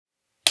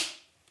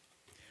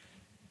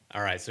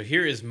All right, so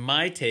here is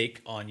my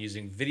take on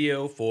using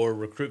video for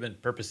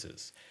recruitment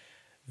purposes.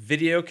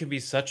 Video can be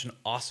such an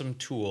awesome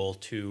tool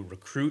to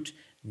recruit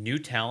new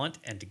talent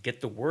and to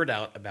get the word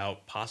out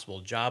about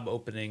possible job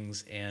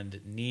openings and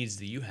needs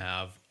that you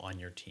have on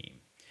your team.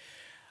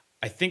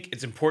 I think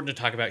it's important to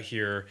talk about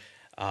here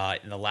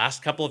in the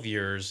last couple of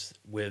years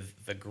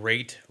with the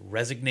Great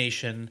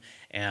Resignation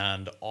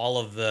and all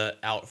of the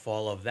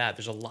outfall of that.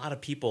 There's a lot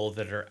of people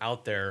that are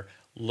out there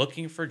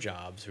looking for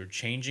jobs, who are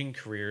changing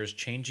careers,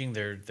 changing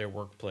their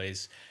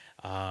workplace,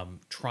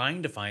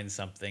 trying to find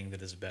something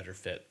that is a better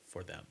fit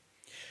for them.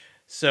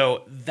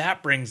 So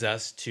that brings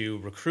us to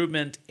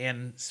recruitment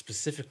and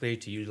specifically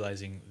to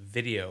utilizing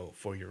video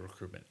for your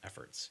recruitment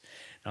efforts.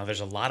 Now,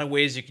 there's a lot of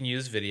ways you can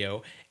use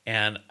video,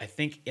 and I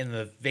think in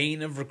the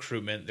vein of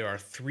recruitment, there are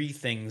three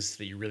things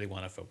that you really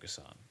want to focus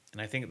on.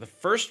 And I think the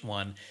first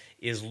one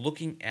is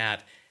looking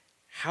at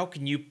how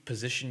can you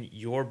position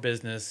your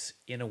business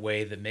in a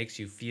way that makes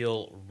you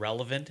feel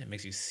relevant, it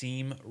makes you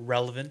seem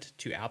relevant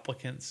to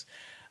applicants.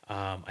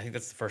 I think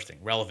that's the first thing,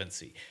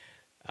 relevancy.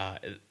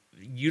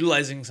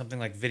 Utilizing something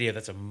like video,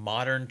 that's a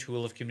modern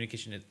tool of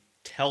communication. It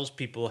tells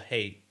people,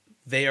 hey,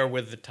 they are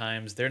with the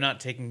times. They're not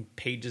taking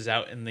pages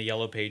out in the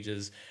yellow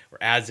pages or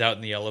ads out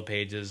in the yellow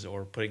pages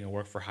or putting a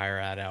work for hire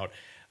ad out.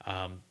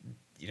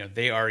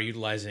 They are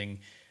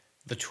utilizing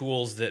the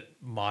tools that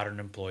modern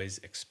employees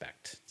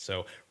expect.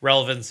 So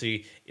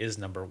relevancy is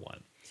number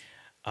one.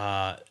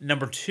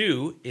 Number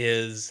two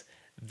is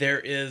there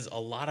is a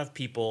lot of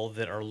people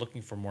that are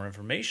looking for more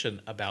information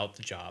about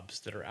the jobs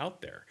that are out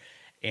there.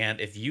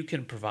 And if you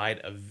can provide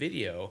a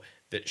video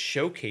that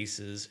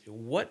showcases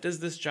what does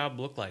this job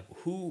look like,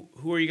 who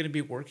are you going to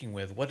be working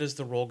with, what is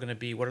the role going to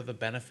be, what are the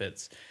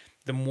benefits,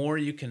 the more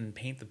you can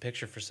paint the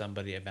picture for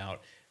somebody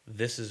about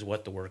this is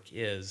what the work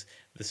is,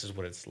 this is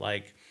what it's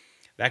like,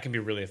 that can be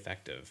really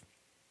effective.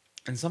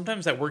 And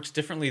sometimes that works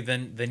differently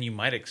than you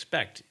might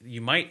expect.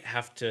 You might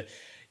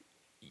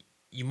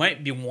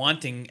be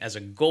wanting as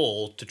a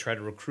goal to try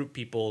to recruit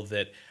people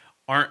that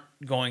aren't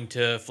going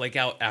to flake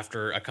out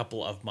after a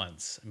couple of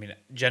months. I mean,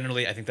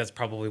 generally, I think that's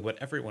probably what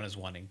everyone is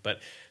wanting,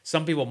 but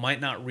some people might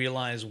not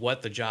realize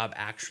what the job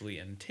actually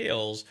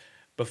entails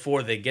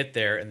before they get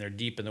there and they're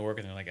deep in the work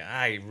and they're like,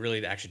 I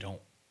really actually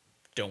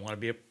don't want to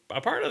be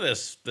a part of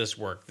this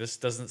work. This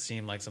doesn't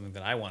seem like something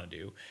that I want to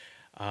do.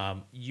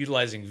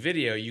 Utilizing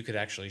video, you could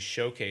actually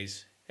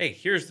showcase, hey,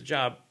 here's the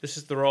job, this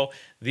is the role,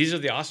 these are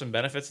the awesome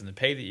benefits and the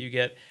pay that you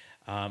get.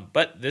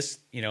 But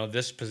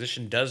this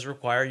position does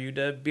require you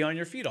to be on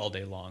your feet all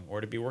day long,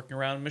 or to be working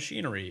around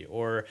machinery,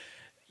 or,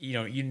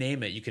 you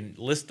name it. You can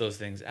list those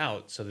things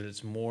out so that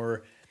it's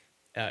more,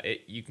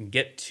 you can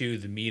get to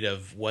the meat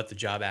of what the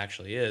job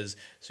actually is,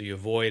 so you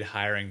avoid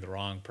hiring the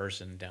wrong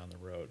person down the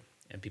road,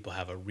 and people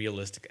have a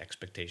realistic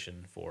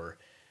expectation for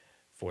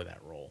that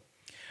role.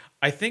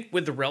 I think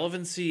with the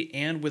relevancy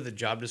and with the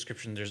job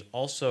description, there's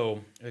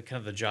also kind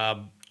of the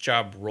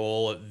job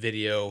role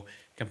video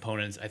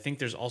components. I think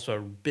there's also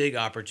a big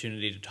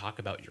opportunity to talk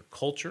about your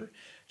culture,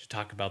 to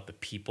talk about the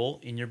people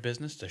in your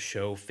business, to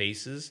show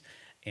faces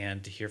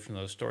and to hear from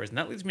those stories. And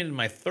that leads me to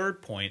my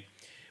third point,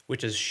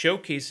 which is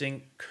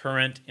showcasing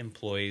current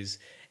employees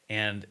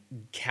and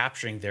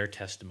capturing their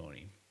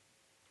testimony.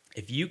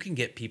 If you can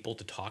get people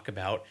to talk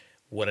about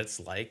what it's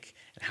like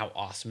and how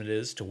awesome it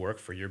is to work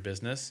for your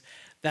business,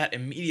 that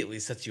immediately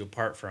sets you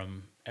apart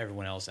from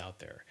everyone else out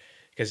there.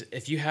 Because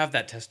if you have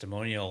that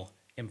testimonial,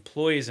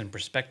 employees and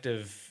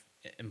prospective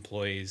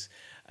employees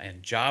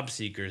and job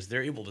seekers,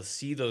 they're able to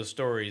see those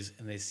stories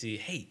and they see,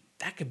 hey,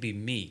 that could be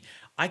me.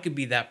 I could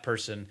be that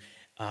person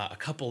a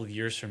couple of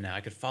years from now.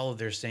 I could follow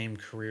their same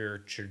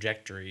career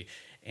trajectory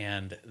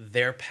and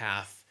their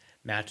path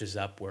matches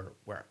up where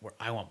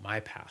I want my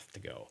path to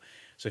go.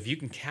 So if you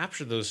can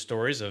capture those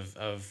stories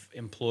of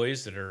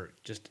employees that are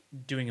just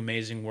doing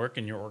amazing work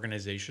in your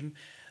organization,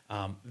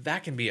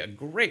 that can be a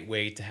great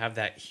way to have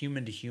that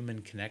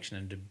human-to-human connection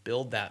and to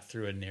build that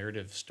through a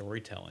narrative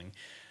storytelling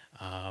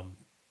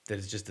that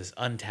is just this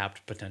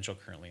untapped potential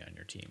currently on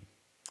your team.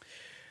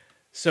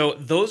 So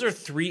those are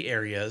three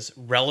areas: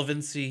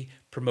 relevancy,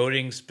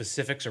 promoting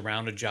specifics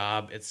around a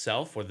job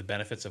itself or the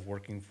benefits of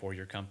working for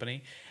your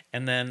company,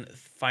 and then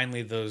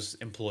finally those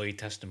employee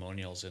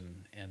testimonials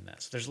and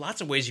that. So there's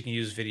lots of ways you can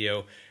use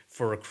video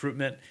for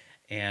recruitment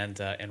and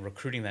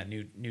recruiting that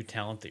new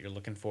talent that you're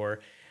looking for.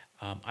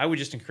 I would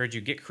just encourage you,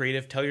 get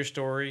creative, tell your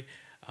story,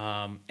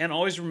 and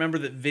always remember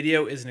that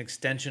video is an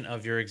extension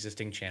of your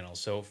existing channels.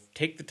 So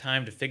take the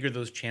time to figure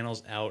those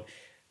channels out,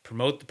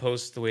 promote the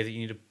posts the way that you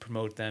need to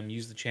promote them,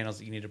 use the channels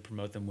that you need to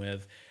promote them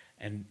with,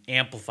 and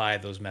amplify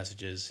those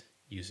messages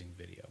using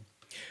video.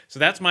 So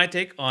that's my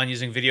take on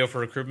using video for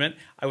recruitment.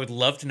 I would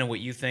love to know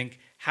what you think.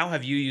 How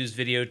have you used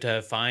video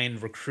to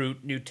find,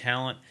 recruit new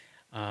talent?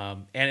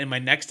 And in my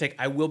next take,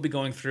 I will be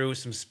going through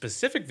some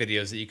specific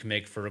videos that you can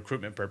make for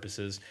recruitment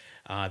purposes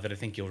that I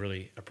think you'll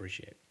really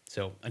appreciate.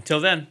 So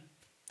until then,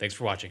 thanks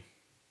for watching.